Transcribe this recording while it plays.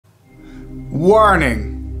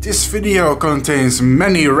Warning! This video contains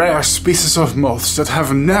many rare species of moths that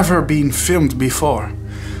have never been filmed before.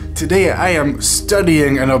 Today I am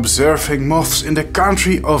studying and observing moths in the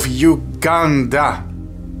country of Uganda.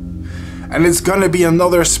 And it's gonna be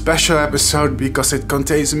another special episode because it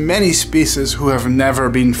contains many species who have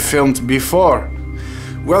never been filmed before.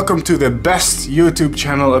 Welcome to the best YouTube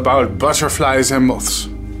channel about butterflies and moths.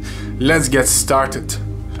 Let's get started.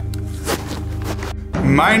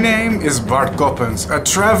 My name is Bart Coppens, a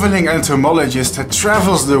traveling entomologist that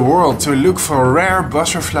travels the world to look for rare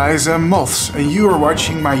butterflies and moths, and you are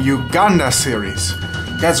watching my Uganda series.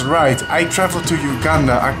 That's right, I traveled to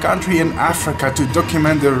Uganda, a country in Africa, to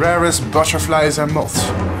document the rarest butterflies and moths.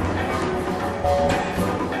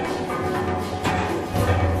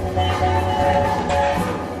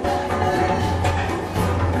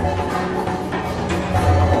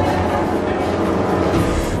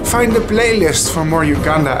 Find the playlist for more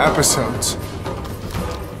Uganda episodes.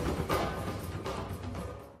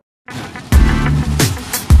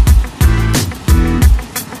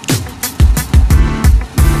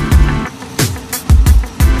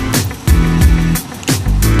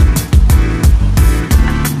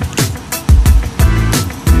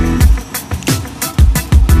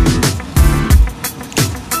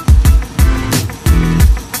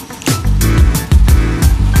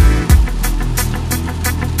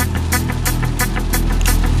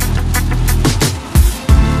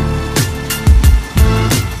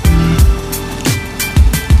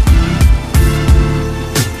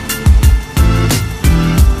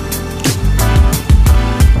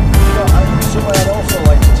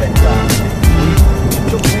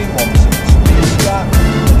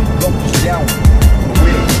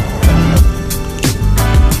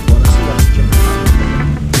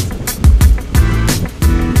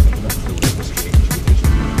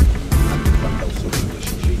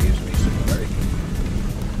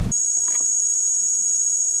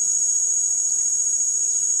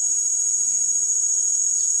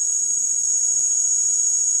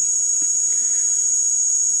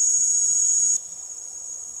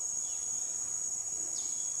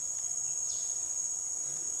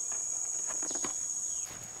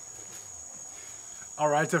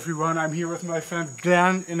 Alright everyone, I'm here with my friend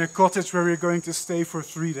Glenn in a cottage where we're going to stay for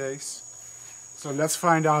 3 days. So let's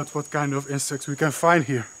find out what kind of insects we can find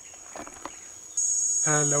here.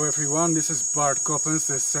 Hello everyone, this is Bart Coppens,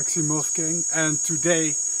 the sexy moth king, and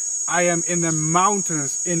today I am in the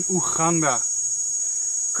mountains in Uganda.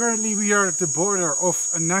 Currently we are at the border of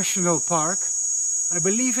a national park. I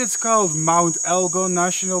believe it's called Mount Elgon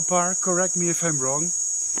National Park, correct me if I'm wrong.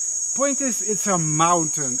 Point is, it's a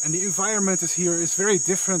mountain and the environment is here is very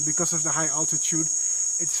different because of the high altitude.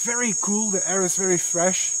 It's very cool, the air is very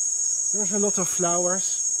fresh, there's a lot of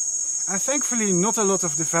flowers and thankfully not a lot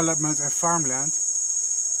of development and farmland.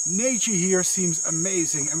 Nature here seems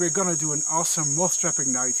amazing and we're gonna do an awesome moth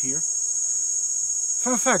trapping night here.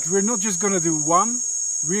 Fun fact, we're not just gonna do one,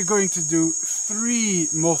 we're going to do 3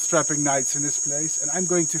 moth trapping nights in this place, and I'm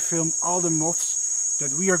going to film all the moths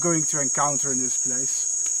that we are going to encounter in this place.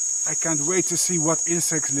 I can't wait to see what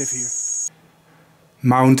insects live here.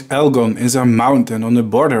 Mount Elgon is a mountain on the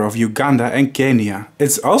border of Uganda and Kenya.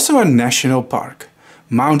 It's also a national park,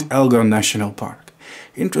 Mount Elgon National Park.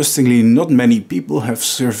 Interestingly, not many people have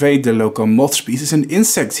surveyed the local moth species and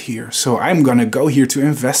insects here, so I'm gonna go here to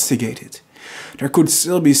investigate it. There could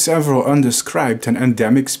still be several undescribed and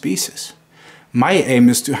endemic species. My aim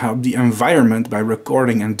is to help the environment by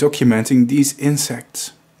recording and documenting these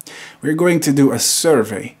insects. We're going to do a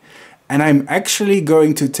survey. And I'm actually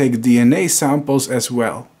going to take DNA samples as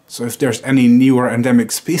well, so if there's any newer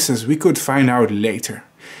endemic species we could find out later.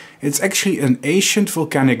 It's actually an ancient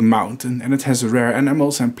volcanic mountain and it has rare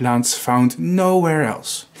animals and plants found nowhere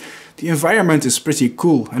else. The environment is pretty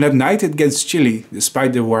cool and at night it gets chilly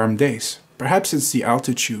despite the warm days. Perhaps it's the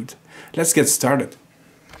altitude. Let's get started.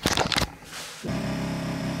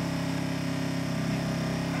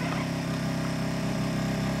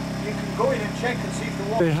 Go in and check and see if the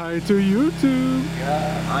water... Say hi to YouTube!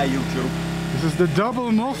 Yeah, hi YouTube. This is the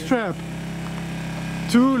double moth trap.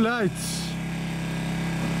 2 lights.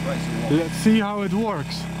 Let's see how it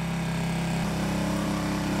works.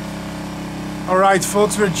 Alright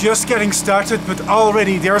folks, we're just getting started, but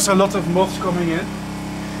already there's a lot of moths coming in.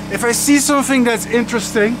 If I see something that's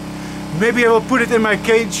interesting, maybe I will put it in my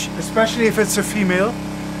cage, especially if it's a female.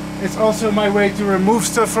 It's also my way to remove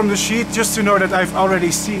stuff from the sheet, just to know that I've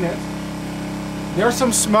already seen it. There's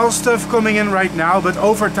some small stuff coming in right now, but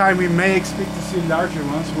over time we may expect to see larger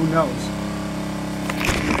ones, who knows.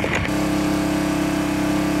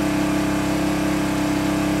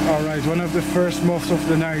 Alright, one of the first moths of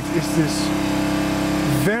the night is this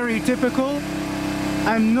very typical.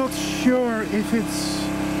 I'm not sure if it's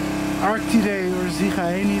Arctidae or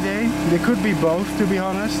Sphingidae. They could be both, to be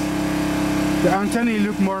honest. The antennae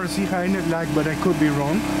look more Sphingidae-like, but I could be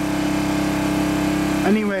wrong.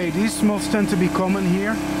 Anyway, these moths tend to be common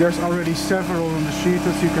here. There's already several on the sheet,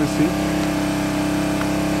 as you can see.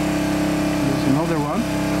 There's another one.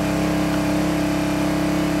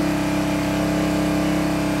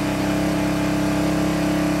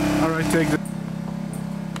 Alright, take the...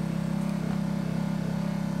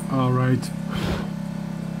 Alright.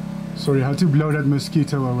 Sorry, I had to blow that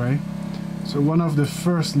mosquito away. So one of the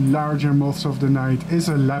first larger moths of the night is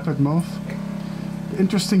a leopard moth. The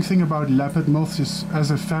interesting thing about leopard moths is,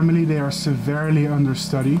 as a family, they are severely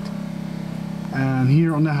understudied. And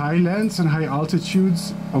here on the highlands and high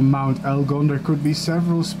altitudes on Mount Elgon, there could be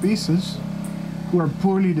several species who are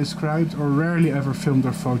poorly described or rarely ever filmed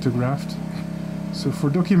or photographed. So for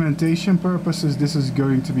documentation purposes, this is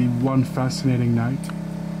going to be one fascinating night.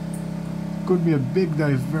 Could be a big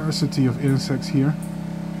diversity of insects here.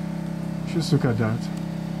 Just look at that.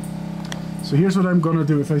 So here's what I'm gonna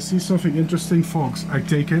do. If I see something interesting, folks, I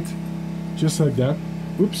take it. Just like that.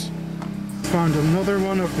 Oops. Found another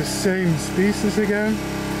one of the same species again.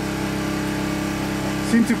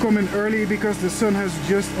 Seem to come in early because the sun has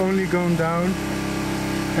just only gone down.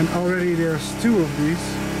 And already there's two of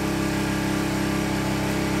these.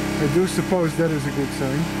 I do suppose that is a good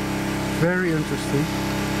sign. Very interesting.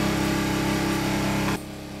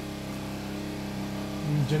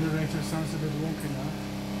 The generator sounds a bit wonky now.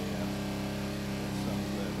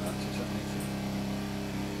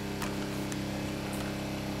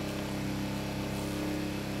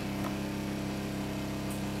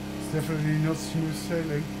 Definitely not smooth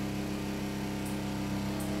sailing.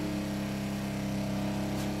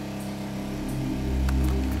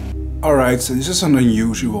 Alright, so this is an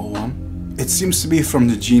unusual one. It seems to be from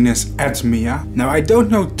the genus Atmia. Now I don't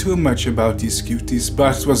know too much about these cuties,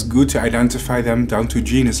 but it was good to identify them down to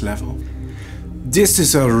genus level. This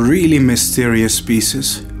is a really mysterious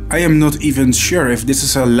species. I am not even sure if this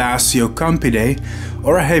is a Lasiocampidae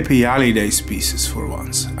or a Hypialidae species for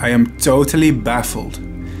once. I am totally baffled.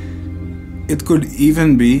 It could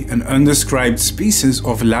even be an undescribed species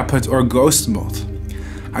of leopard or ghost moth.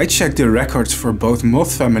 I checked the records for both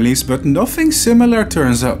moth families, but nothing similar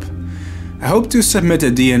turns up. I hope to submit a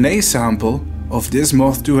DNA sample of this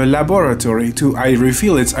moth to a laboratory to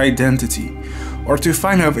reveal its identity, or to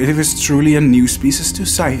find out if it's truly a new species to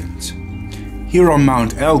science. Here on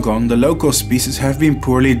Mount Elgon, the local species have been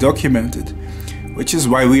poorly documented, which is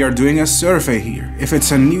why we are doing a survey here. If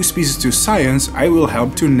it's a new species to science, I will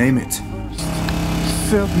help to name it.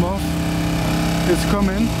 Silk moth. It's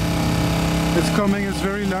coming. It's coming. It's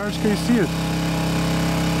very large. Can you see it?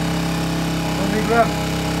 Only grab.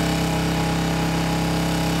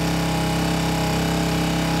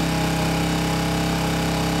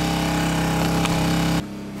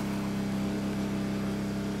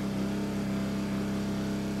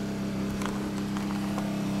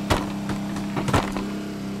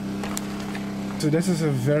 So this is a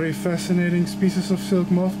very fascinating species of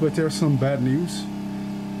silk moth, but there's some bad news.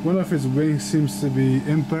 One of its wings seems to be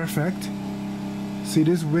imperfect. See,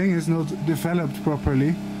 this wing is not developed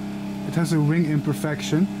properly. It has a wing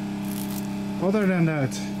imperfection. Other than that,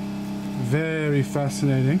 very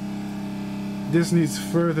fascinating. This needs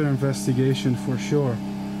further investigation for sure.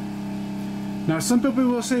 Now some people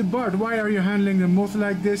will say, Bart, why are you handling the moth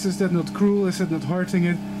like this? Is that not cruel? Is that not hurting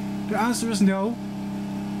it? The answer is no.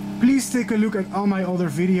 Please take a look at all my other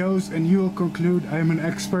videos and you will conclude I am an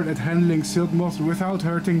expert at handling silk moths without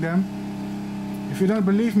hurting them. If you don't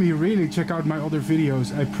believe me, really check out my other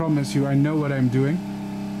videos. I promise you I know what I'm doing.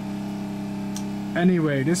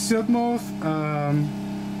 Anyway, this silk moth,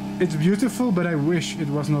 it's beautiful, but I wish it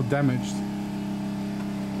was not damaged.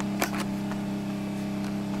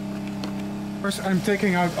 First, I'm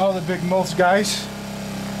taking out all the big moths, guys.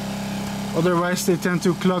 Otherwise they tend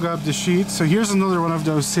to clog up the sheet. So here's another one of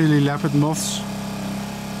those silly leopard moths.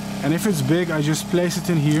 And if it's big, I just place it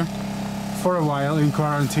in here for a while in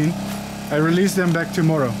quarantine. I release them back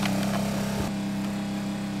tomorrow.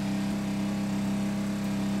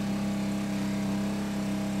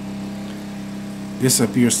 This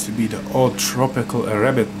appears to be the old tropical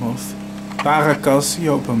rabbit moth,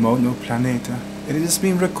 Paracalciope monoplaneta. It has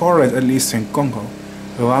been recorded at least in Congo,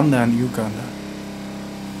 Rwanda and Uganda.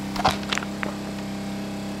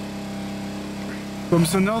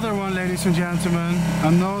 Comes another one, ladies and gentlemen.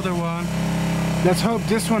 Another one. Let's hope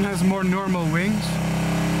this one has more normal wings.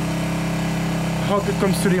 Hope it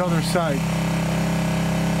comes to the other side.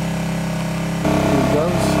 Here it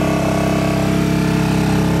goes.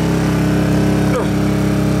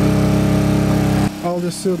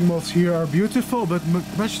 silk moths here are beautiful, but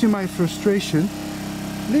much to my frustration,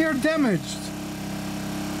 they are damaged.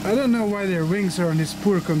 I don't know why their wings are in this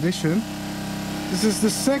poor condition. This is the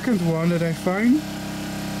second one that I find,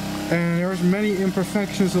 and there's many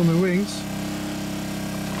imperfections on the wings.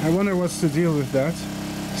 I wonder what's the deal with that.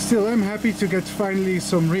 Still, I'm happy to get finally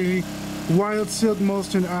some really wild silk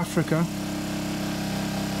moths in Africa.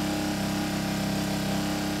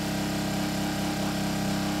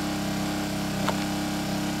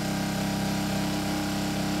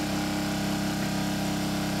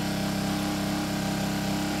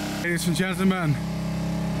 Ladies and gentlemen,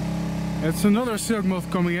 it's another silk moth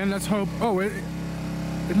coming in. Let's hope. Oh, it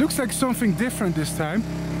looks like something different this time.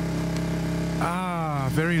 Ah,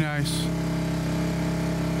 very nice.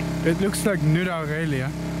 It looks like Nuda Aurelia.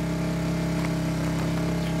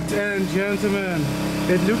 And gentlemen,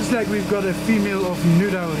 it looks like we've got a female of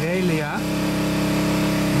Nuda Aurelia.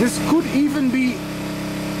 This could even be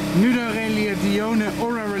Nuda Aurelia dione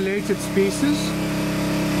or a related species.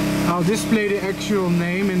 I'll display the actual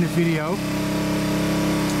name in the video.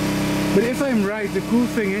 But if I'm right, the cool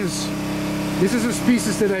thing is, this is a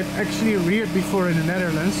species that I've actually reared before in the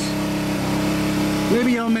Netherlands.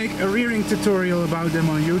 Maybe I'll make a rearing tutorial about them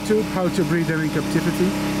on YouTube, how to breed them in captivity.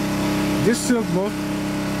 This silk moth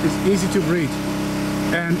is easy to breed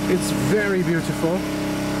and it's very beautiful.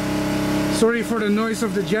 Sorry for the noise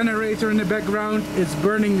of the generator in the background, it's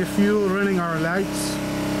burning the fuel, running our lights.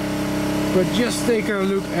 But just take a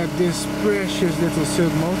look at this precious little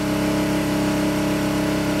silk moth.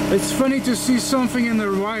 It's funny to see something in the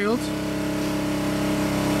wild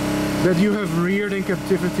that you have reared in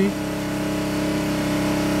captivity.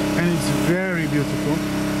 And it's very beautiful.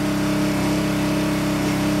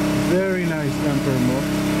 Very nice emperor moth.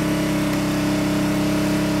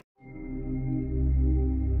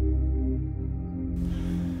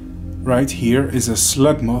 Right here is a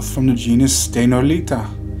slug moth from the genus Stenolita.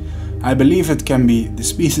 I believe it can be the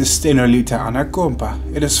species Stenolita anacompa.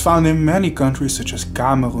 It is found in many countries such as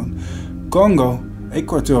Cameroon, Congo,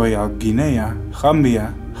 Equatorial Guinea,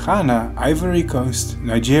 Gambia, Ghana, Ivory Coast,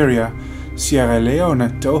 Nigeria, Sierra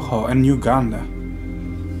Leone, Togo and Uganda.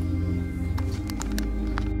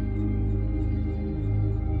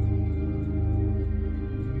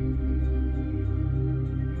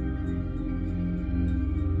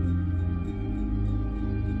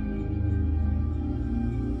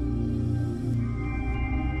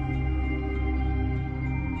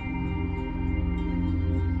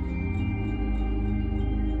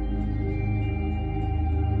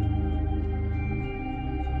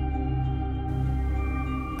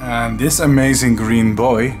 And this amazing green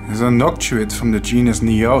boy is a noctuid from the genus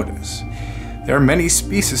Neodes. There are many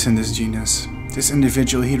species in this genus. This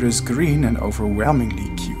individual here is green and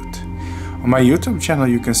overwhelmingly cute. On my YouTube channel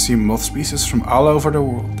you can see moth species from all over the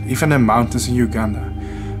world, even in mountains in Uganda.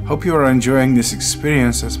 Hope you are enjoying this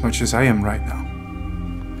experience as much as I am right now.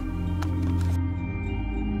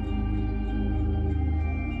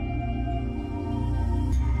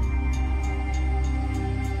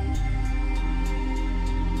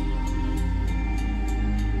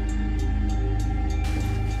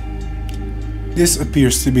 This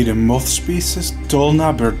appears to be the moth species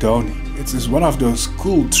Tolna burdoni. It is one of those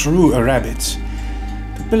cool true rabbits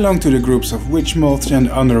that belong to the groups of witch moths and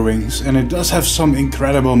underwings, and it does have some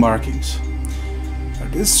incredible markings. Now,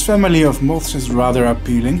 this family of moths is rather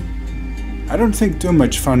appealing. I don't think too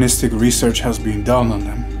much faunistic research has been done on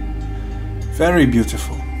them. Very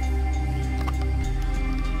beautiful.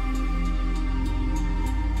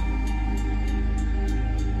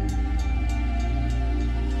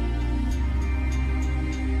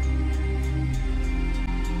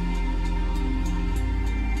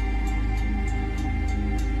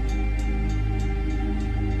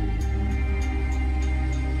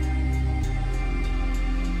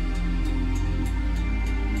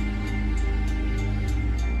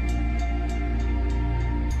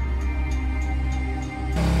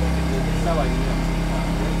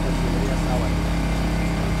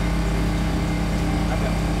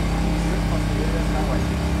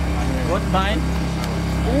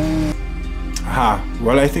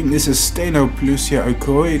 Well, I think this is Stenoplusia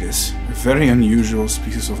euchroides, a very unusual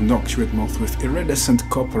species of noctuid moth with iridescent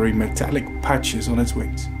coppery metallic patches on its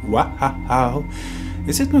wings. Wow!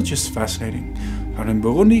 Is it not just fascinating? Found in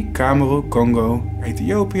Burundi, Cameroon, Congo,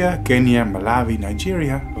 Ethiopia, Kenya, Malawi,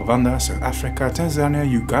 Nigeria, Rwanda, South Africa, Tanzania,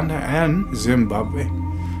 Uganda and Zimbabwe.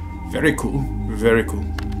 Very cool, very cool.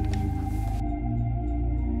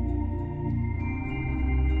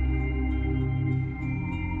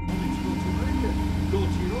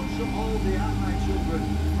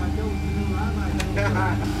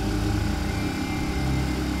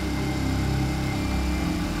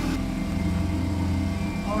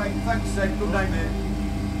 Right, thanks, good night, mate.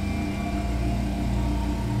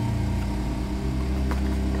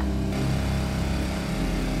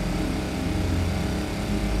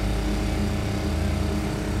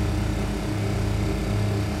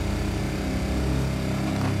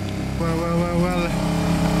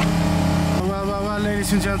 Well,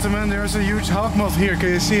 ladies and gentlemen, there's a huge hawk moth here. Can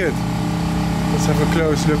you see it? Let's have a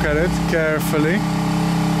close look at it, carefully.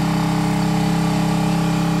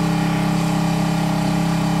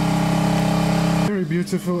 Very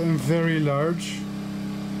beautiful and very large.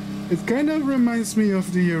 It kind of reminds me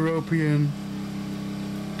of the European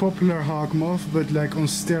popular hawk moth, but like on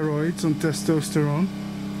steroids, on testosterone.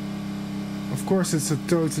 Of course, it's a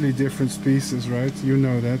totally different species, right? You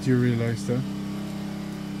know that, you realize that.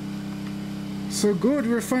 So good,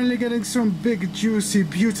 we're finally getting some big, juicy,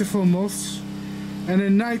 beautiful moths. And the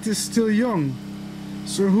night is still young.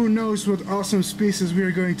 So who knows what awesome species we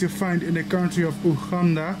are going to find in the country of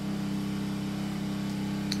Uganda.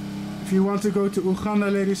 If you want to go to Uganda,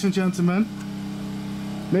 ladies and gentlemen,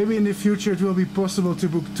 maybe in the future it will be possible to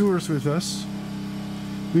book tours with us.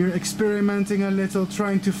 We are experimenting a little,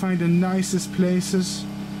 trying to find the nicest places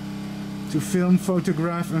to film,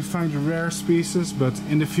 photograph and find rare species, but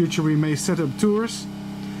in the future we may set up tours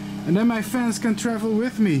and then my fans can travel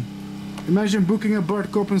with me. Imagine booking a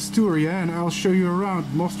Bart Coppens tour, yeah, and I'll show you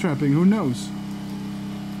around moth trapping, who knows?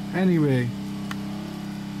 Anyway,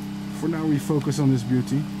 for now we focus on this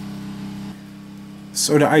beauty.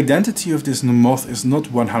 So the identity of this moth is not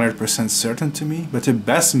 100% certain to me, but the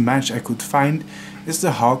best match I could find is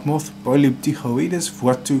the hawk moth Polyptychoides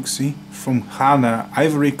vuatuxi from Ghana,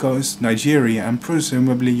 Ivory Coast, Nigeria and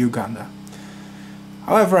presumably Uganda.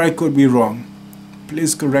 However, I could be wrong.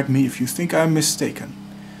 Please correct me if you think I'm mistaken.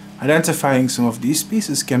 Identifying some of these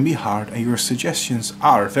species can be hard and your suggestions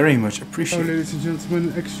are very much appreciated. Oh, ladies and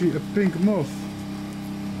gentlemen, actually a pink moth.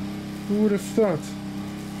 Who would have thought?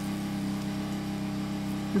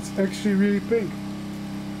 It's actually really pink.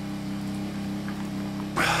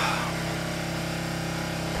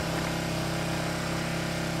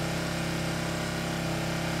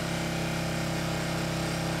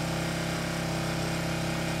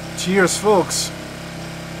 Cheers, folks.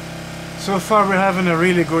 So far we're having a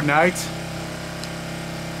really good night.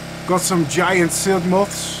 Got some giant silk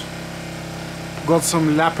moths. Got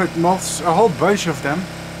some leopard moths, a whole bunch of them.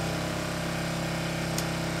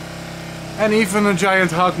 And even a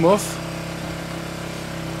giant hawk moth.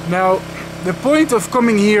 Now, the point of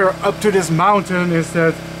coming here up to this mountain is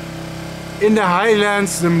that in the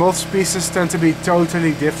highlands the moth species tend to be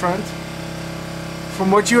totally different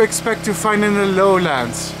from what you expect to find in the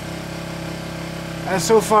lowlands. And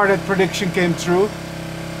so far that prediction came true.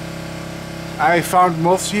 I found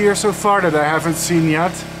moths here so far that I haven't seen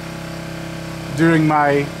yet during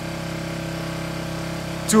my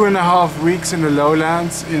 2.5 weeks in the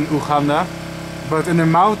lowlands in Uganda. But in the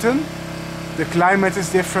mountain the climate is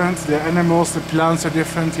different, the animals, the plants are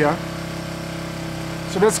different, yeah.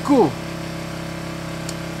 So that's cool.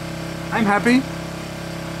 I'm happy.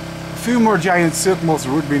 A few more giant silk moths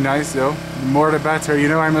would be nice though. The more the better, you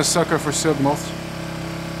know I'm a sucker for silk moths.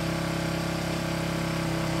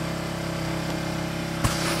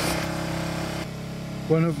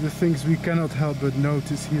 One of the things we cannot help but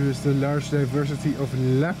notice here is the large diversity of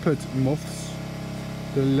leopard moths,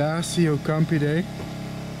 the Laciocampidae.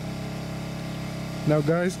 Now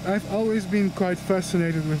guys, I've always been quite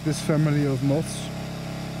fascinated with this family of moths,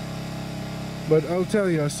 but I'll tell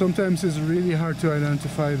you, sometimes it's really hard to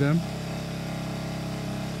identify them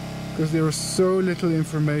because there is so little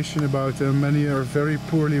information about them. Many are very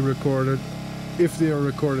poorly recorded, if they are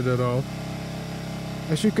recorded at all.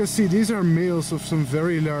 As you can see, these are males of some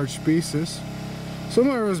very large species. Some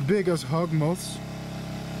are as big as hawk moths,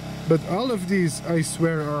 but all of these, I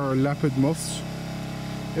swear, are leopard moths.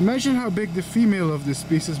 Imagine how big the female of this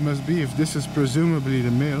species must be if this is presumably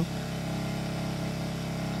the male.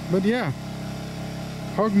 But yeah,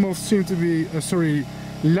 hawk moths seem to be,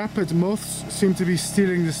 leopard moths seem to be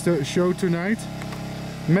stealing the show tonight.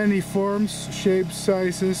 Many forms, shapes,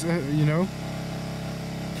 sizes, you know.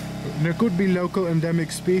 There could be local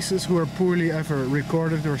endemic species who are poorly ever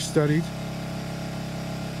recorded or studied.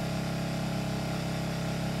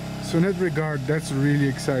 So in that regard, that's really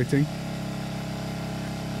exciting.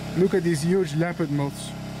 Look at these huge leopard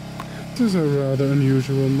moths. This is a rather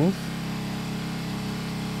unusual moth.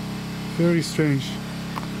 Very strange.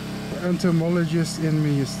 The entomologist in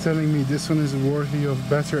me is telling me this one is worthy of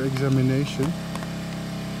better examination.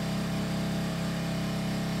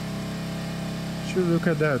 Look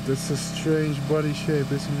at that, that's a strange body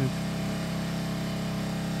shape, isn't it?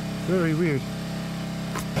 Very weird.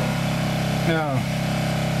 Now,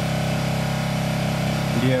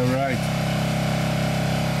 Yeah, right.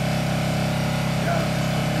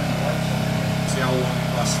 See how long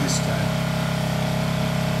it lasts this time.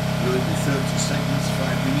 Will it be 30 seconds,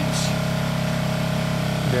 5 minutes?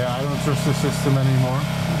 Yeah, I don't trust the system anymore.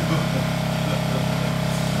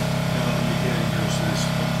 No, you're getting used to this.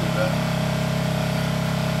 Don't do that.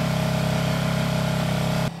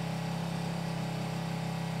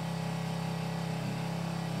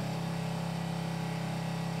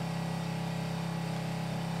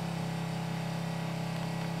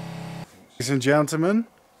 Ladies and gentlemen,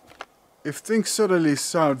 if things suddenly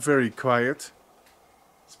sound very quiet,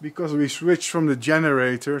 it's because we switched from the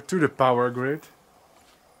generator to the power grid.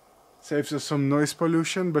 Saves us some noise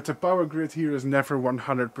pollution, but the power grid here is never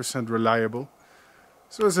 100% reliable.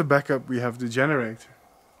 So as a backup we have the generator.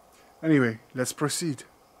 Anyway, let's proceed.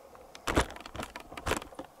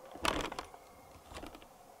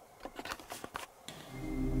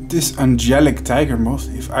 This angelic tiger moth,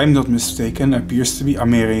 if I'm not mistaken, appears to be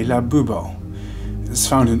Amarela bubo. It is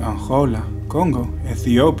found in Angola, Congo,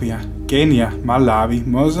 Ethiopia, Kenya, Malawi,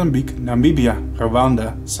 Mozambique, Namibia,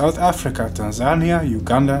 Rwanda, South Africa, Tanzania,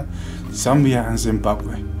 Uganda, Zambia and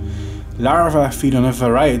Zimbabwe. Larvae feed on a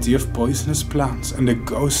variety of poisonous plants, and the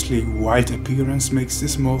ghostly white appearance makes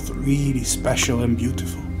this moth really special and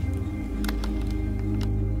beautiful.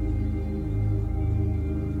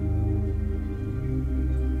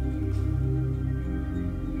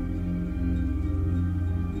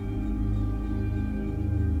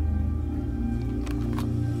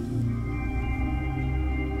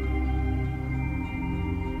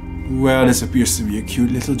 Well, this appears to be a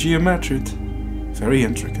cute little geometrid. Very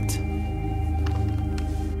intricate.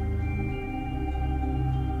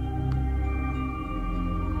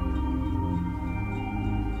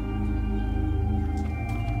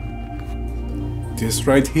 This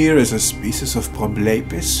right here is a species of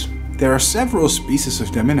Problepis. There are several species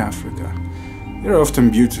of them in Africa. They are often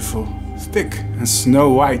beautiful, thick and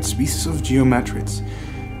snow-white species of geometrids,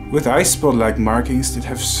 with eye spot-like markings that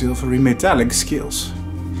have silvery metallic scales.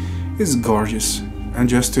 It's gorgeous and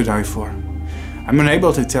just to die for. I'm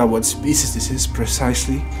unable to tell what species this is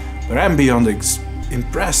precisely, but I'm beyond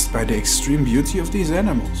impressed by the extreme beauty of these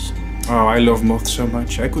animals. Oh, I love moths so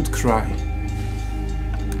much, I could cry.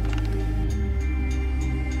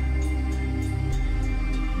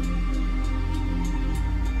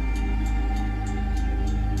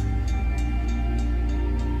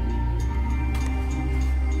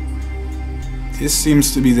 This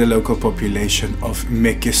seems to be the local population of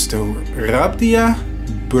Mechistorhabdia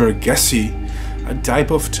burgessi, a type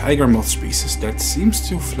of tiger moth species that seems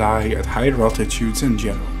to fly at higher altitudes in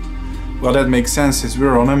general. Well, that makes sense as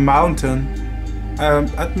we're on a mountain.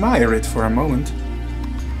 Admire it for a moment.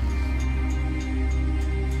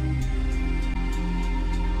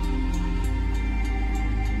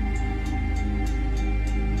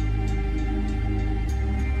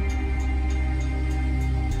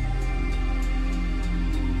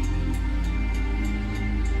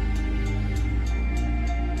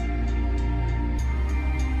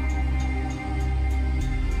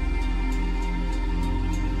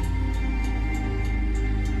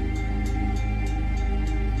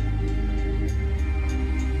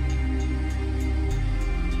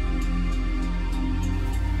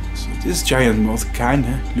 This giant moth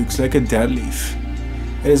kinda looks like a dead leaf.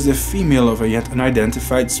 It is the female of a yet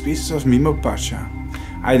unidentified species of Mimopacha.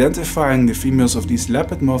 Identifying the females of these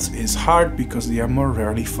leopard moths is hard because they are more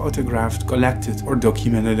rarely photographed, collected or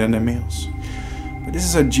documented than the males. But this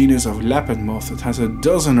is a genus of leopard moth that has a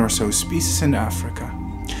dozen or so species in Africa.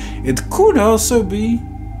 It could also be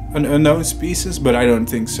an unknown species, but I don't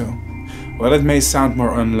think so. While it may sound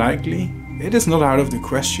more unlikely, it is not out of the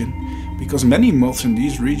question, because many moths in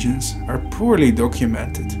these regions are poorly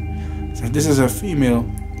documented. So if this is a female,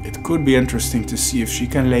 it could be interesting to see if she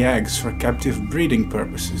can lay eggs for captive breeding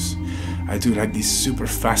purposes. I do like these super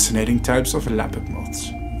fascinating types of leopard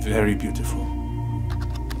moths. Very beautiful.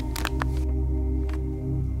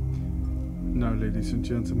 Now, ladies and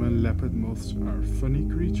gentlemen, leopard moths are funny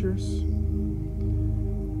creatures.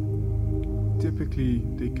 Typically,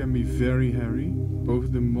 they can be very hairy.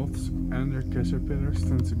 Both the moths and their caterpillars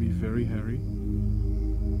tend to be very hairy.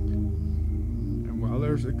 And while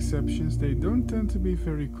there's exceptions, they don't tend to be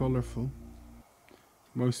very colorful.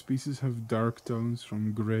 Most species have dark tones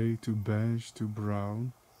from gray to beige to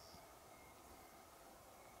brown,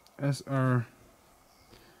 as are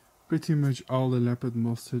pretty much all the leopard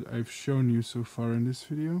moths that I've shown you so far in this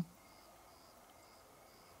video.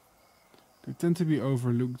 They tend to be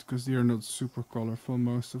overlooked because they are not super colorful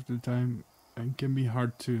most of the time and can be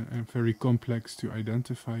hard to and very complex to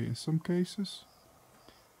identify in some cases.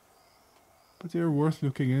 but they are worth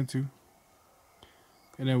looking into.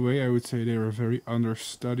 In a way, I would say they are a very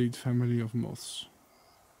understudied family of moths.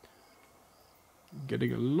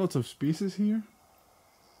 Getting a lot of species here.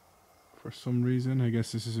 For some reason, I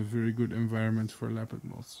guess this is a very good environment for leopard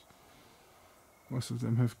moths. Most of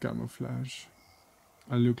them have camouflage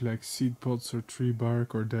and look like seed pods or tree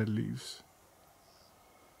bark or dead leaves.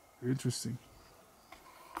 Interesting.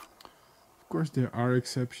 Of course, there are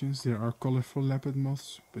exceptions. There are colorful leopard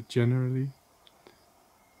moths, but generally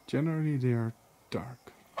they are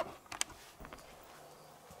dark.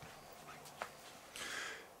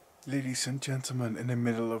 Ladies and gentlemen, in the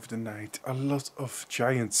middle of the night, a lot of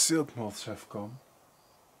giant silk moths have come.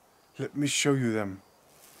 Let me show you them.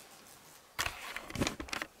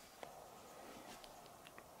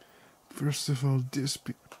 First of all, this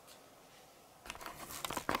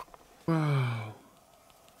wow.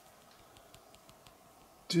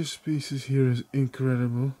 This species here is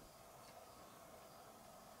incredible.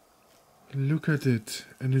 Look at it,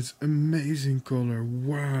 and its amazing color.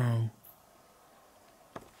 Wow.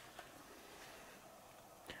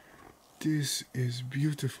 This is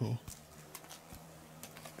beautiful.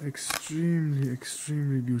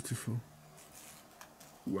 Extremely beautiful.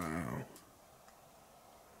 Wow.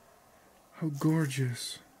 How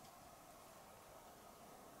gorgeous.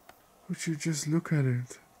 Would you just look at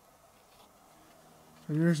it?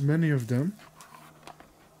 And there's many of them.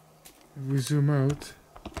 If we zoom out,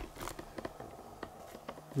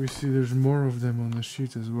 we see there's more of them on the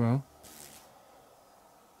sheet as well.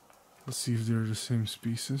 Let's see if they're the same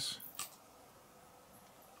species.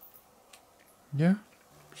 Yeah,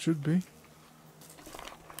 should be.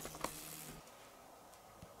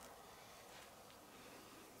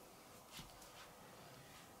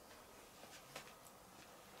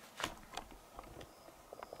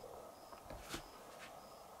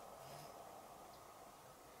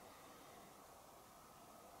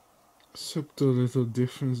 Subtle little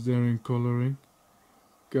difference there in coloring.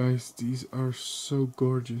 Guys, these are so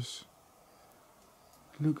gorgeous.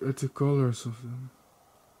 Look at the colors of them.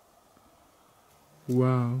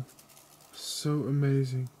 Wow, so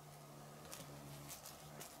amazing.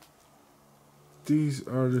 These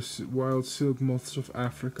are the wild silk moths of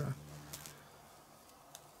Africa.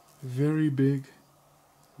 Very big,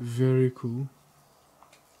 very cool,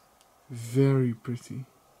 very pretty,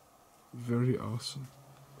 very awesome.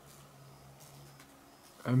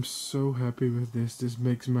 I'm so happy with this. This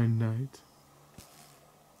makes my night.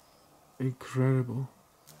 Incredible.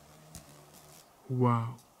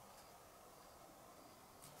 Wow.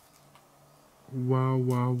 Wow,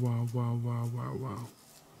 wow, wow, wow, wow, wow, wow.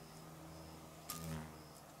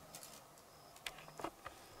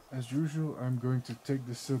 As usual, I'm going to take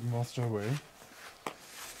the silk moths away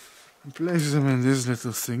and place them in this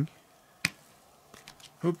little thing.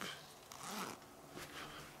 Oop.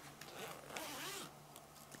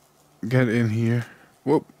 Get in here.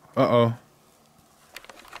 Whoop. Uh-oh.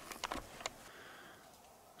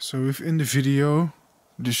 So if in the video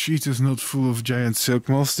the sheet is not full of giant silk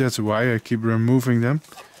moths, that's why I keep removing them.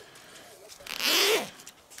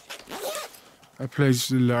 I place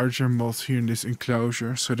the larger moths here in this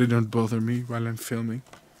enclosure so they don't bother me while I'm filming.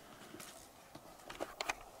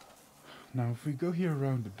 Now if we go here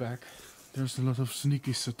around the back, there's a lot of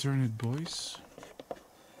sneaky Saturniidae boys.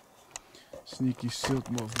 Sneaky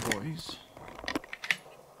silk moth boys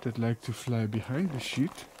that like to fly behind the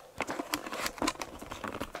sheet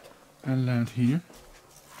and land here.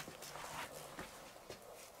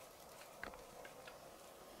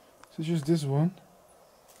 So just this one.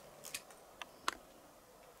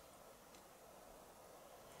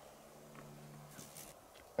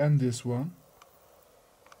 And this one.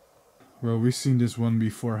 Well, we've seen this one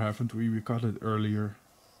before, haven't we? We caught it earlier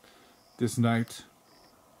this night.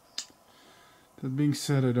 That being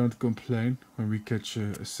said, I don't complain when we catch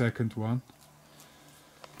a second one.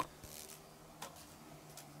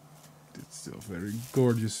 It's still very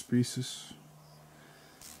gorgeous species.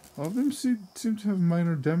 All of them seem to have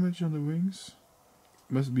minor damage on the wings.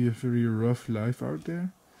 Must be a very rough life out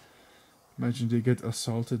there. Imagine they get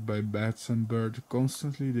assaulted by bats and birds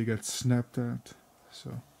constantly. They get snapped at.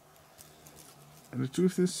 And the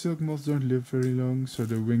truth is, silk moths don't live very long, so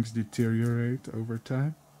their wings deteriorate over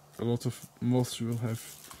time. A lot of moths will have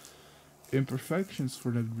imperfections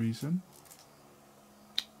for that reason.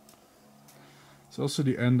 It's also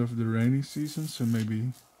the end of the rainy season, so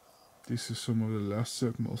maybe this is some of the last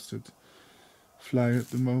silk moths that fly at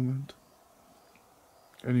the moment.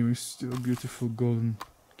 Anyway, still a beautiful golden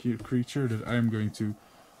creature that I'm going to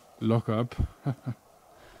lock up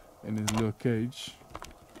in his little cage.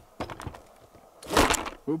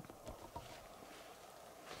 Oop.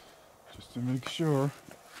 Just to make sure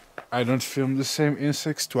I don't film the same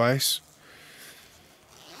insects twice.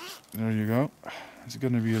 There you go. There's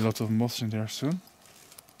gonna be a lot of moths in there soon.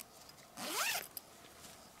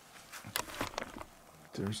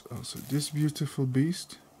 There's also this beautiful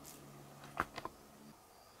beast.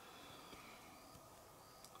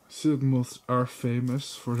 Silk moths are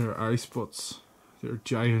famous for their eye spots, their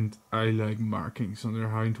giant eye-like markings on their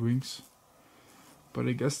hind wings. But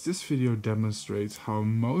I guess this video demonstrates how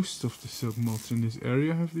most of the silk moths in this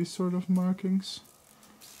area have these sort of markings.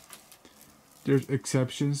 There's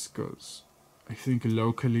exceptions, because I think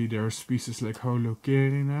locally there are species like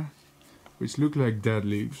Holokerina, which look like dead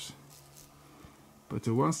leaves. But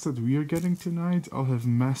the ones that we are getting tonight all have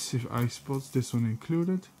massive eye spots, this one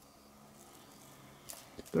included.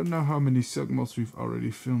 Don't know how many silk moths we've already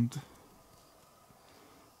filmed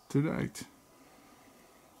tonight.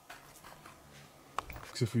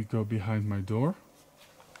 Because if we go behind my door,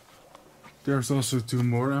 there's also two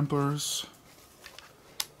more emperors.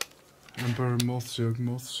 Emperor moth, silk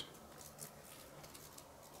moths.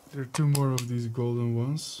 There are two more of these golden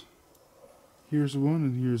ones. Here's one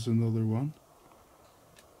and here's another one.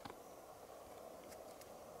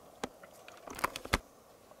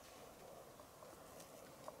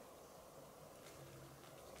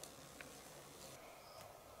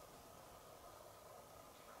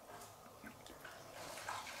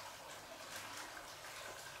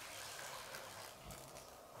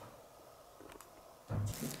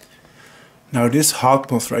 Now this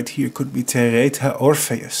hawk moth right here could be Tereitha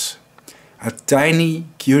orpheus, a tiny,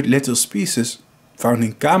 cute little species found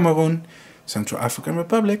in Cameroon, Central African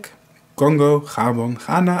Republic, Congo, Gabon,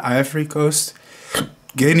 Ghana, Ivory Coast,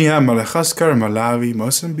 Guinea, Madagascar, Malawi,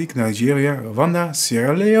 Mozambique, Nigeria, Rwanda,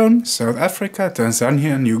 Sierra Leone, South Africa,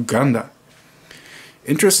 Tanzania and Uganda.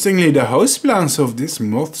 Interestingly, the host plants of this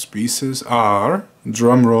moth species are,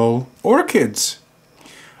 drumroll, orchids.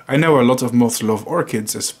 I know a lot of moths love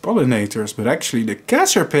orchids as pollinators, but actually the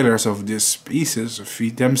caterpillars of this species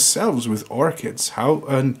feed themselves with orchids. How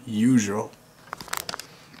unusual.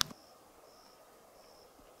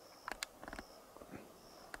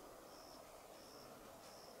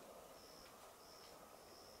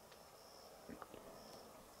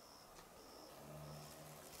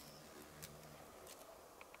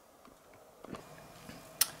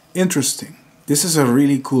 Interesting. This is a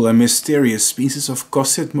really cool and mysterious species of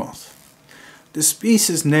cossid moth. The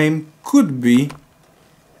species name could be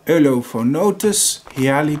Elophonotus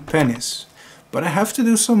hyalipenis, but I have to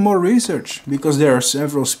do some more research because there are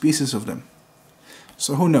several species of them.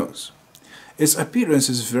 So who knows? Its appearance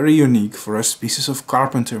is very unique for a species of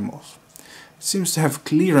carpenter moth. It seems to have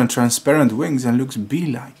clear and transparent wings and looks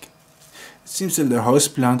bee-like. It seems that the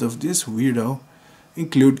host plant of this weirdo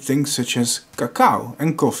include things such as cacao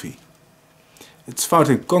and coffee. It's found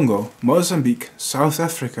in Congo, Mozambique, South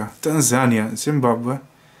Africa, Tanzania and Zimbabwe.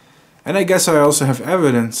 And I guess I also have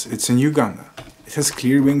evidence it's in Uganda. It has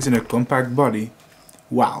clear wings and a compact body.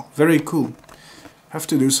 Wow, very cool. Have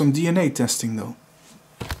to do some DNA testing though.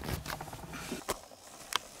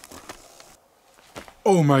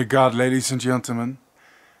 Oh my god, ladies and gentlemen.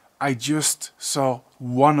 I just saw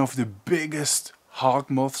one of the biggest hawk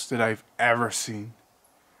moths that I've ever seen.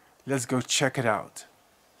 Let's go check it out.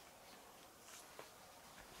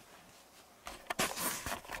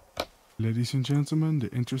 Ladies and gentlemen,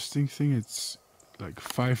 the interesting thing, it's like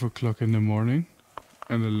 5 o'clock in the morning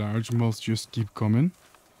and the large moths just keep coming.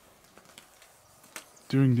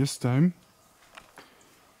 During this time,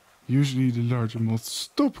 usually the larger moths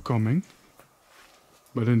stop coming,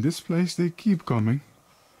 but in this place they keep coming.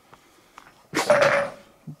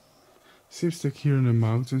 Seems like here in the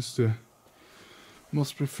mountains the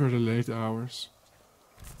moths prefer the late hours,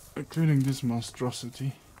 including this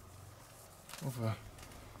monstrosity of a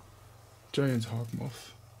giant hawk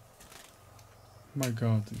moth. My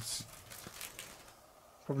god, it's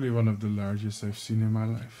probably one of the largest I've seen in my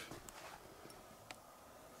life.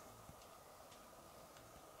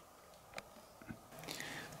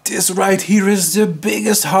 This right here is the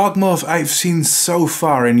biggest hawk moth I've seen so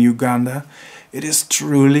far in Uganda. It is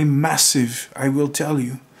truly massive, I will tell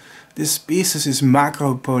you. This species is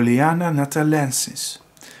Macropoliana natalensis.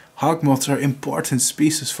 Hawk moths are important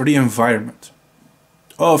species for the environment,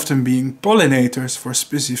 often being pollinators for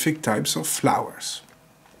specific types of flowers.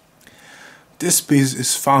 This species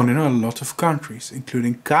is found in a lot of countries,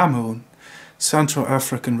 including Cameroon, Central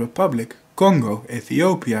African Republic, Congo,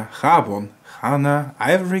 Ethiopia, Gabon, Ghana,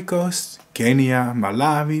 Ivory Coast, Kenya,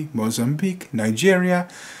 Malawi, Mozambique, Nigeria,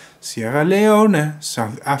 Sierra Leone,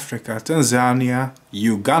 South Africa, Tanzania,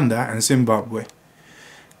 Uganda and Zimbabwe.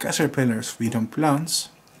 Caterpillars feed on plants,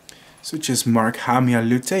 such as Markhamia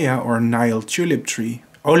lutea or Nile tulip tree,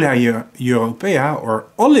 Olea europea or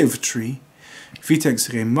olive tree, Vitex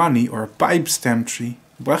remani or pipe stem tree,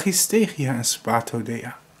 Brachystegia and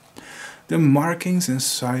Spathodea. The markings and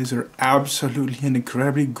size are absolutely and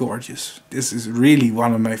incredibly gorgeous. This is really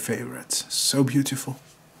one of my favorites. So beautiful.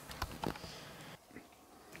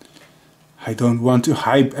 I don't want to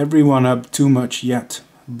hype everyone up too much yet,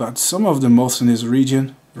 but some of the moths in this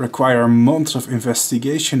region require months of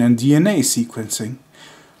investigation and DNA sequencing.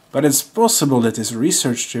 But it's possible that this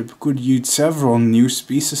research trip could yield several new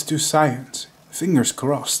species to science. Fingers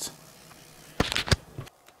crossed.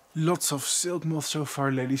 Lots of silk moth so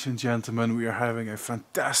far, ladies and gentlemen. We are having a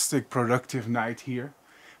fantastic productive night here.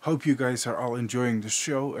 Hope you guys are all enjoying the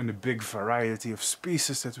show and the big variety of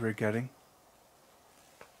species that we're getting.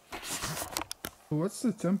 What's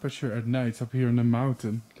the temperature at night up here in the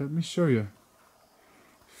mountain? Let me show you.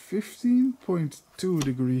 15.2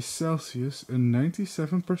 degrees Celsius and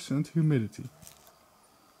 97% humidity.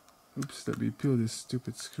 Oops, let me peel this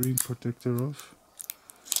stupid screen protector off.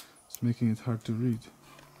 It's making it hard to read.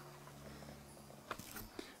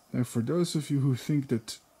 Now for those of you who think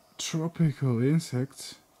that tropical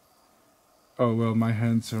insects... Oh well, my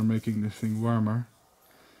hands are making the thing warmer.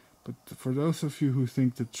 But for those of you who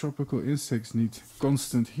think that tropical insects need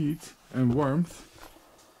constant heat and warmth,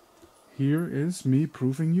 here is me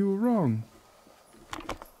proving you wrong.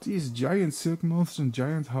 These giant silk moths and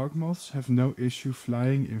giant hawk moths have no issue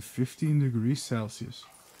flying in 15 degrees Celsius.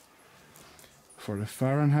 For the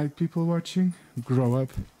Fahrenheit people watching, grow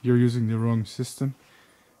up, you're using the wrong system.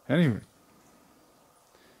 Anyway.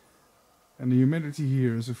 And the humidity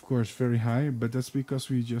here is of course very high, but that's because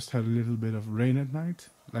we just had a little bit of rain at night,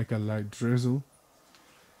 like a light drizzle.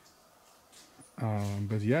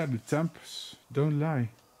 But yeah, the temps don't lie.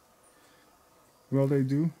 Well, they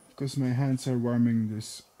do, because my hands are warming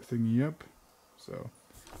this thingy up. So,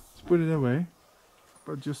 let's put it away.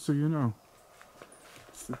 But just so you know,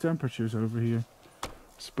 it's the temperatures over here.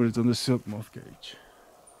 Let's put it on the silk moth gauge.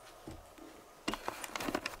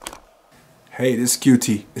 Hey, this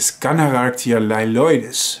cutie is Canaractia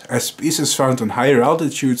liloides, a species found on higher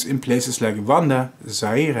altitudes in places like Rwanda,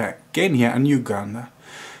 Zaire, Kenya and Uganda.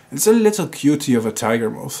 It's a little cutie of a tiger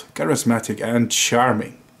moth, charismatic and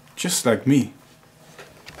charming, just like me.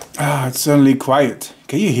 Ah, it's suddenly quiet.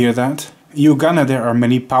 Can you hear that? In Uganda there are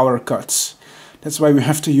many power cuts. That's why we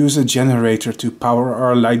have to use a generator to power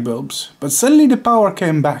our light bulbs. But suddenly the power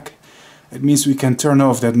came back. It means we can turn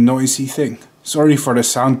off that noisy thing. Sorry for the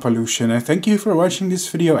sound pollution and thank you for watching this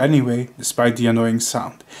video anyway, despite the annoying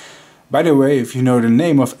sound. By the way, if you know the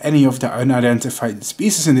name of any of the unidentified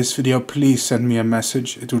species in this video, please send me a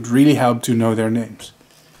message. It would really help to know their names.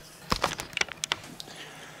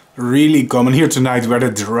 Really common here tonight were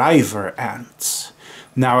the driver ants.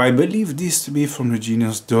 Now I believe these to be from the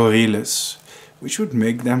genus Dorylis, which would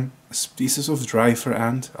make them a species of driver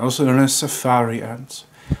ant, also known as safari ants.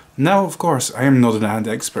 Now of course I am not an ant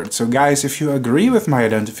expert, so guys, if you agree with my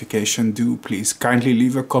identification, do please kindly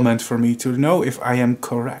leave a comment for me to know if I am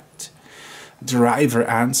correct. Driver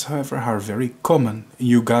ants, however, are very common in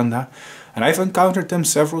Uganda, and I've encountered them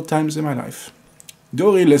several times in my life.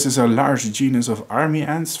 Dorylis is a large genus of army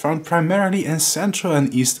ants found primarily in Central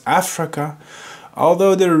and East Africa,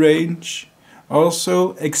 although the range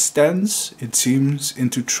also extends, it seems,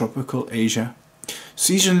 into tropical Asia.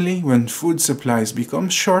 Seasonally, when food supplies become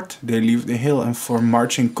short, they leave the hill and form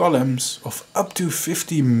marching columns of up to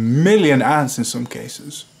 50 million ants in some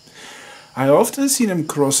cases. I often see them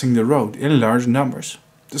crossing the road in large numbers.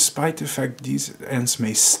 Despite the fact these ants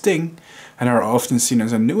may sting and are often seen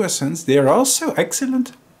as a nuisance, they are also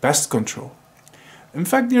excellent pest control. In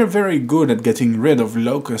fact, they are very good at getting rid of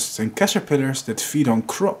locusts and caterpillars that feed on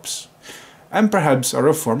crops, and perhaps are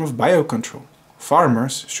a form of biocontrol.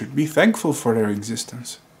 Farmers should be thankful for their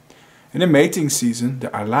existence. In the mating season, the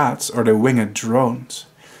alates or the winged drones,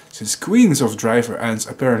 since queens of driver ants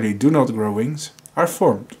apparently do not grow wings, are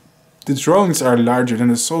formed. The drones are larger than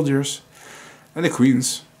the soldiers, and the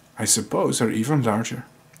queens, I suppose, are even larger.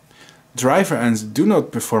 Driver ants do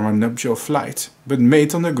not perform a nuptial flight, but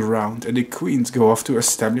mate on the ground, and the queens go off to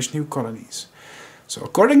establish new colonies. So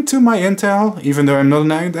according to my intel, even though I'm not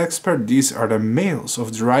an ant expert, these are the males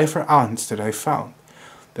of driver ants that I found,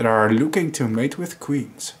 that are looking to mate with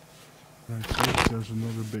queens. Right, there's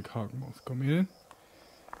another big hawk moth coming in.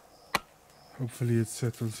 Hopefully it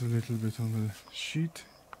settles a little bit on the sheet.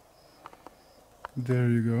 There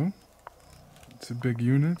you go. It's a big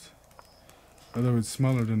unit, although it's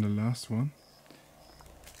smaller than the last one.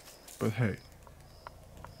 But hey,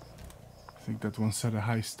 I think that one set a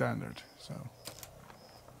high standard, so.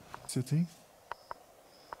 Sitting.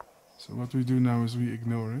 So what we do now is we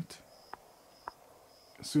ignore it.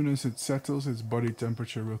 As soon as it settles, its body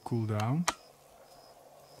temperature will cool down.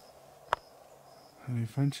 And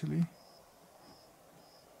eventually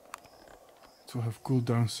it will have cooled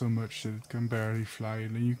down so much that it can barely fly,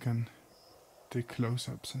 and then you can take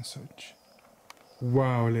close-ups and such.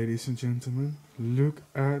 Wow, ladies and gentlemen, look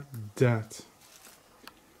at that.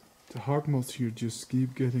 The hawk moths here just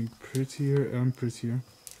keep getting prettier and prettier.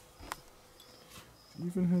 It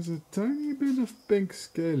even has a tiny bit of pink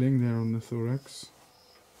scaling there on the thorax.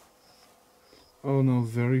 All in all,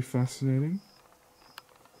 very fascinating.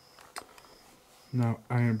 Now,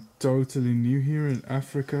 I am totally new here in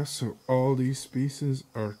Africa, so all these species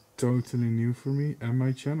are totally new for me and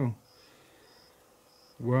my channel.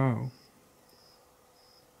 Wow.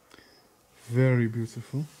 Very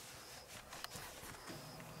beautiful.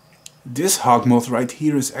 This hawk moth right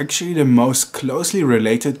here is actually the most closely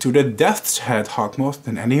related to the death's head hawk moth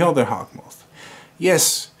than any other hawk moth.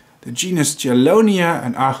 Yes, the genus Chelonia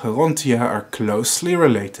and Acherontia are closely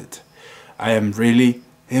related. I am really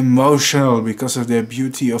emotional because of the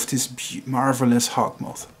beauty of this marvelous hawk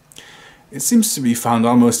moth. It seems to be found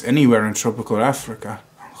almost anywhere in tropical Africa.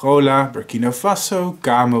 Angola, Burkina Faso,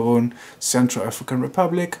 Cameroon, Central African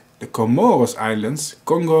Republic, the Comoros Islands,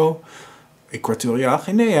 Congo, Equatorial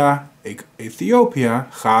Guinea, Ethiopia,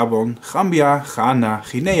 Gabon, Gambia, Ghana,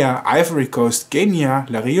 Guinea, Ivory Coast, Kenya,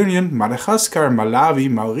 La Reunion, Madagascar, Malawi,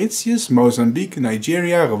 Mauritius, Mozambique,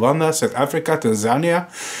 Nigeria, Rwanda, South Africa, Tanzania,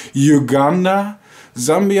 Uganda,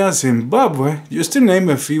 Zambia, Zimbabwe, just to name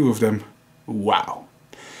a few of them. Wow!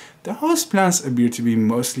 The host plants appear to be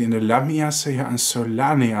mostly in the Lamiaceae and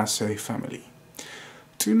Solanaceae family.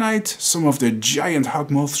 Tonight, some of the giant hawk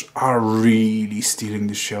moths are really stealing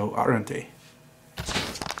the show, aren't they?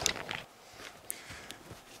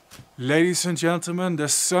 Ladies and gentlemen, the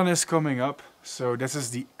sun is coming up, so this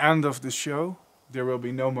is the end of the show. There will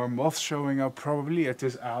be no more moths showing up probably at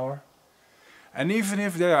this hour. And even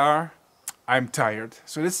if there are, I'm tired.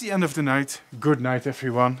 So that's the end of the night. Good night,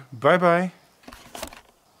 everyone. Bye bye.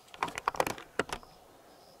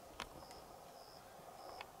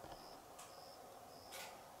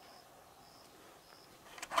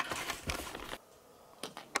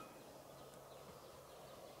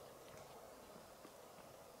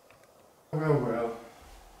 Well.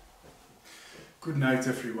 Good night,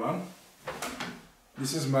 everyone.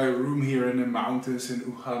 This is my room here in the mountains in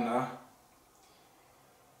Uganda.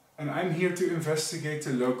 And I'm here to investigate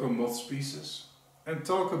the local moth species and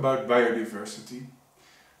talk about biodiversity.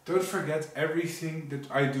 Don't forget, everything that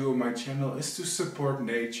I do on my channel is to support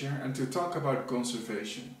nature and to talk about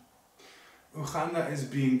conservation. Uganda is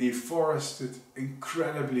being deforested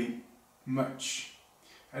incredibly much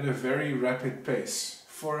at a very rapid pace.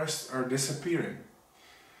 Forests are disappearing.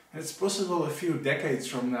 And it's possible a few decades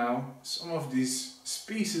from now, some of these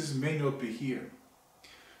species may not be here.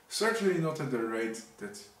 Certainly not at the rate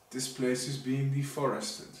that this place is being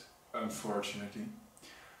deforested, unfortunately.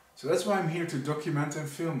 So that's why I'm here to document and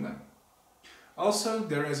film them. Also,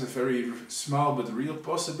 there is a very small but real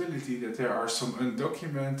possibility that there are some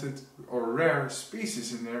undocumented or rare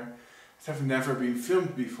species in there that have never been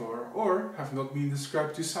filmed before or have not been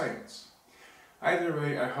described to science. Either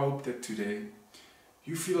way, I hope that today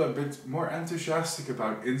you feel a bit more enthusiastic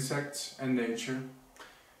about insects and nature.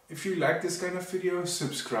 If you like this kind of video,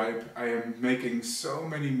 subscribe. I am making so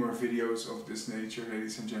many more videos of this nature,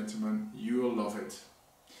 ladies and gentlemen. You will love it.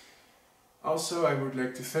 Also, I would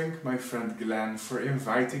like to thank my friend Glenn for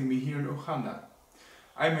inviting me here in Uganda.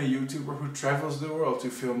 I'm a YouTuber who travels the world to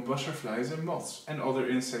film butterflies and moths and other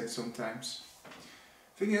insects sometimes.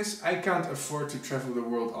 Thing is, I can't afford to travel the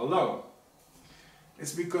world alone.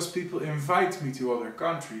 It's because people invite me to other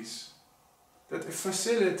countries that it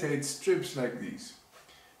facilitates trips like these.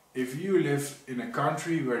 If you live in a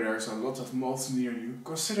country where there's a lot of moths near you,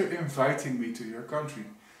 consider inviting me to your country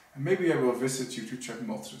and maybe I will visit you to check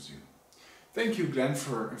moths with you. Thank you, Glenn,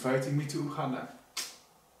 for inviting me to Uganda.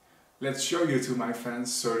 Let's show you to my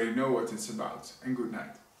fans so they know what it's about, and good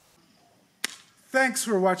night. Thanks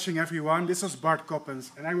for watching, everyone. This was Bart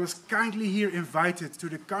Coppens and I was kindly here invited to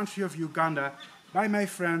the country of Uganda by my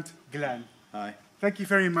friend Glenn. Hi. Thank you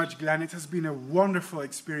very much, Glenn. It has been a wonderful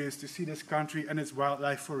experience to see this country and its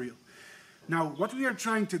wildlife for real. Now, what we are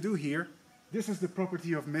trying to do here, this is the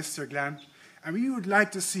property of Mr. Glenn, and we would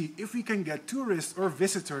like to see if we can get tourists or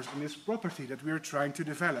visitors on this property that we are trying to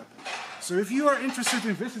develop. So if you are interested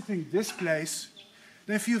in visiting this place,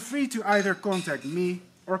 then feel free to either contact me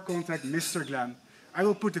or contact Mr. Glenn. I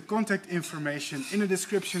will put the contact information in the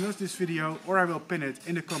description of this video or I will pin it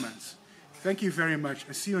in the comments. Thank you very much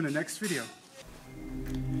and see you in the next video.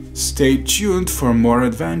 Stay tuned for more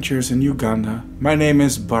adventures in Uganda. My name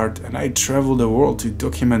is Bart and I travel the world to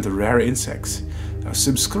document rare insects. Now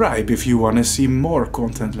subscribe if you want to see more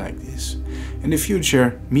content like this. In the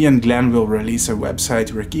future, me and Glenn will release a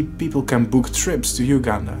website where people can book trips to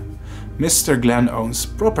Uganda. Mr. Glenn owns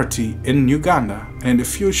property in Uganda, and in the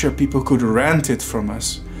future people could rent it from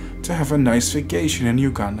us to have a nice vacation in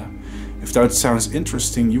Uganda. If that sounds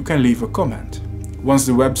interesting, you can leave a comment. Once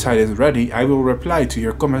the website is ready, I will reply to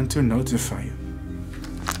your comment to notify you.